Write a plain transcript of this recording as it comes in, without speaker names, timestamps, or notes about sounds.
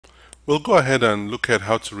We'll go ahead and look at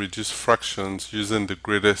how to reduce fractions using the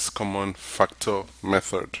greatest common factor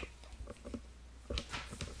method.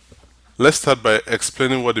 Let's start by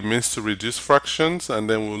explaining what it means to reduce fractions, and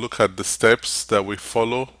then we'll look at the steps that we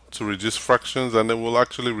follow to reduce fractions, and then we'll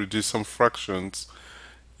actually reduce some fractions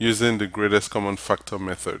using the greatest common factor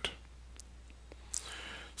method.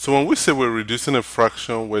 So when we say we're reducing a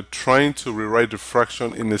fraction, we're trying to rewrite the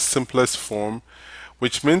fraction in the simplest form,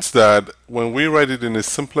 which means that when we write it in the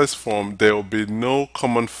simplest form, there will be no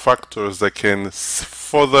common factors that can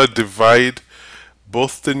further divide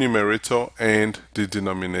both the numerator and the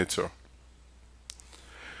denominator.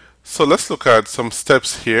 So let's look at some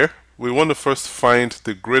steps here. We want to first find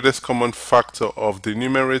the greatest common factor of the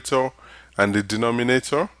numerator and the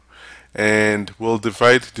denominator, and we'll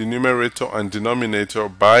divide the numerator and denominator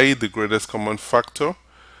by the greatest common factor.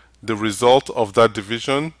 The result of that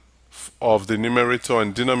division of the numerator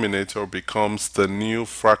and denominator becomes the new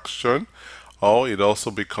fraction, or it also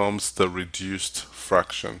becomes the reduced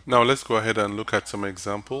fraction. Now let's go ahead and look at some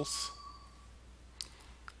examples.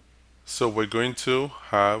 So we're going to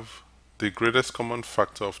have the greatest common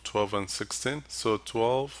factor of 12 and 16. So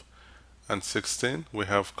 12 and 16, we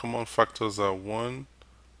have common factors are 1,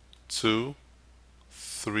 2,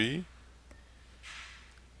 3,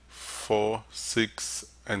 4, 6,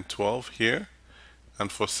 and 12 here.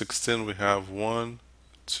 And for 16, we have 1,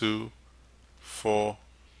 2, 4,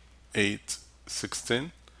 8,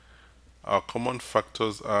 16. Our common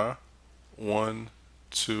factors are 1,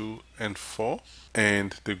 2, and 4.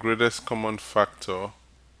 And the greatest common factor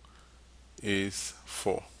is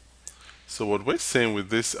 4. So what we're saying with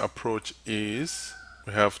this approach is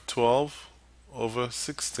we have 12 over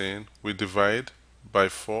 16. We divide by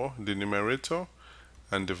 4 the numerator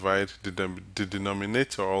and divide the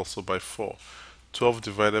denominator also by 4. 12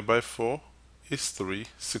 divided by 4 is 3.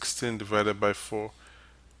 16 divided by 4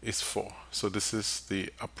 is 4. So this is the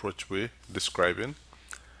approach we're describing.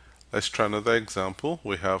 Let's try another example.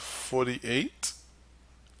 We have 48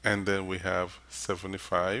 and then we have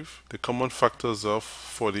 75. The common factors of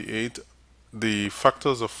 48, the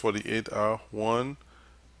factors of 48 are 1,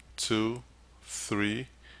 2, 3,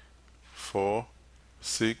 4,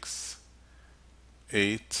 6,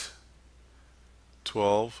 8,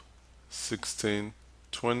 12, 16,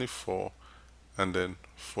 24, and then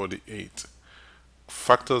 48.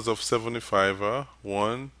 Factors of 75 are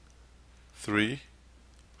 1, 3,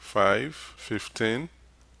 5, 15,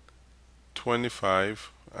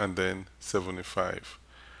 25, and then 75.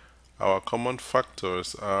 Our common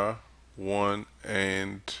factors are 1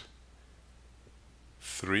 and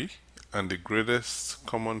 3, and the greatest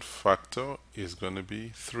common factor is going to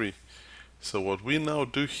be 3. So what we now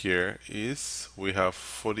do here is we have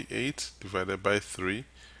 48 divided by 3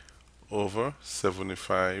 over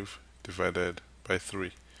 75 divided by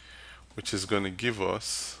 3, which is going to give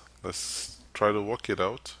us, let's try to work it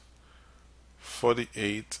out,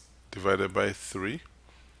 48 divided by 3.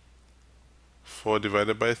 4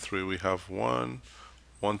 divided by 3, we have 1.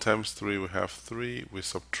 1 times 3, we have 3. We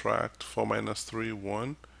subtract 4 minus 3,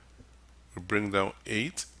 1. We bring down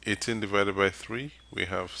 8. 18 divided by 3, we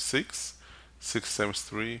have 6. 6 times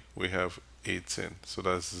 3, we have 18. So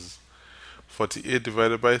that's 48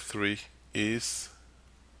 divided by 3 is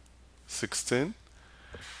 16.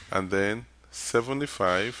 And then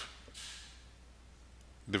 75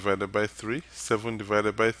 divided by 3. 7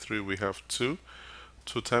 divided by 3, we have 2.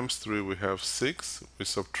 2 times 3, we have 6. We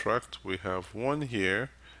subtract, we have 1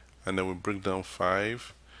 here, and then we bring down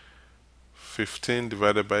 5. 15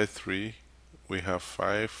 divided by 3, we have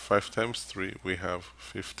 5. 5 times 3, we have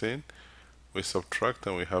 15. We subtract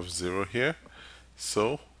and we have 0 here.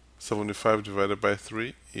 So 75 divided by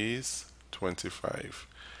 3 is 25.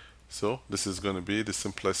 So this is going to be the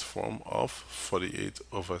simplest form of 48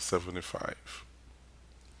 over 75.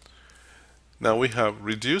 Now we have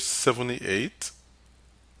reduced 78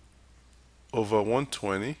 over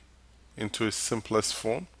 120 into its simplest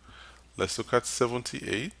form. Let's look at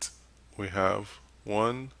 78. We have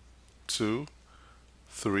 1, 2,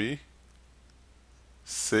 3,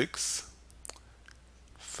 6,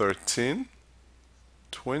 13,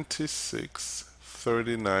 26,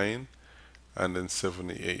 39, and then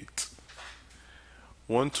 78.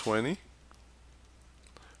 120,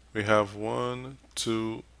 we have 1,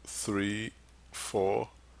 2, 3, 4,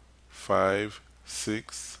 5,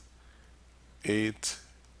 6, 8,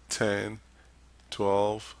 10,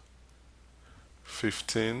 12,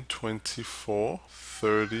 15, 24,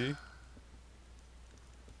 30,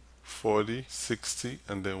 40, 60,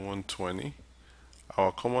 and then 120.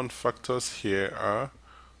 Our common factors here are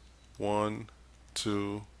 1,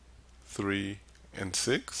 2, 3, and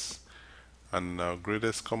 6. and our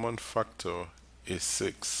greatest common factor is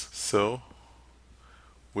 6. So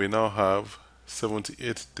we now have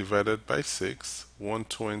 78 divided by 6,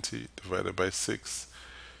 120 divided by 6,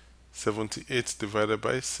 78 divided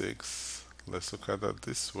by 6. Let's look at that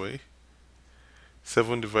this way.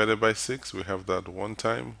 7 divided by 6, we have that one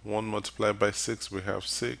time. 1 multiplied by 6, we have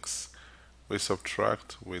 6. We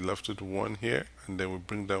subtract, we left with 1 here, and then we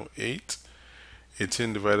bring down 8.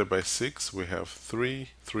 18 divided by 6, we have 3.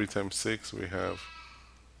 3 times 6, we have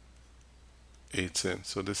 18.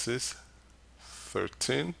 So this is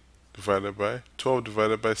 13 divided by 12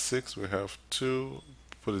 divided by 6, we have 2,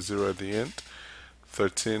 put a 0 at the end,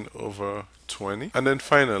 13 over 20. And then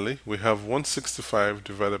finally, we have 165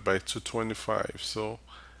 divided by 225. So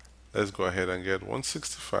let's go ahead and get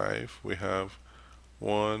 165. We have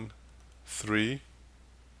 1, 3,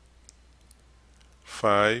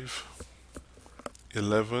 5,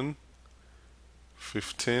 11,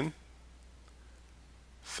 15,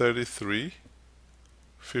 33,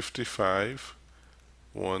 55,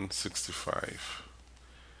 165.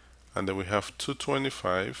 And then we have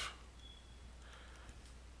 225.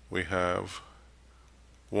 We have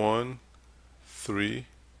 1, 3,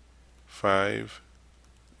 5,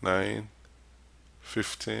 9,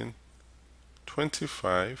 15,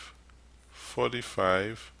 25,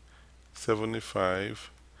 45, 75,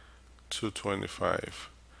 225.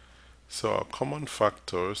 So our common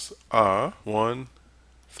factors are 1,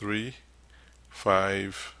 3,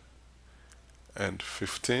 5, and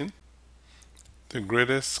 15. The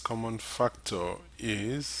greatest common factor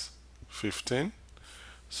is 15.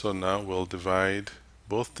 So now we'll divide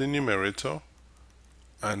both the numerator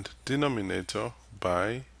and denominator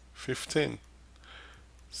by 15.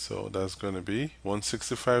 So that's going to be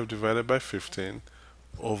 165 divided by 15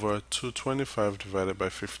 over 225 divided by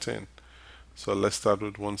 15. So let's start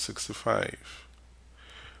with 165.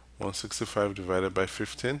 165 divided by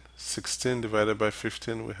 15. 16 divided by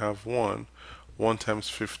 15, we have 1. 1 times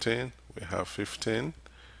 15, we have 15.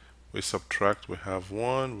 We subtract, we have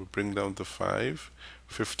 1. We bring down the 5.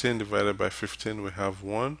 15 divided by 15, we have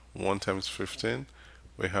 1. 1 times 15,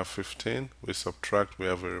 we have 15. We subtract, we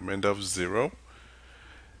have a remainder of 0.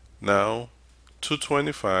 Now,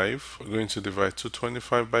 225, we're going to divide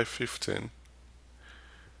 225 by 15.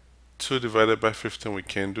 2 divided by 15, we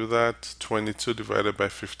can't do that. 22 divided by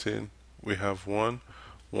 15, we have 1.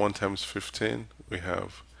 1 times 15, we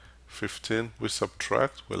have 15. We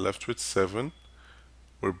subtract, we're left with 7.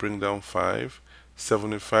 We bring down 5.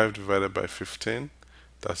 75 divided by 15,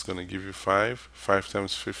 that's going to give you 5. 5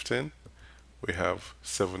 times 15, we have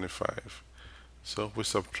 75. So we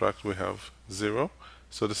subtract, we have 0.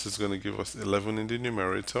 So this is going to give us 11 in the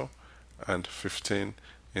numerator and 15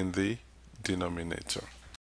 in the denominator.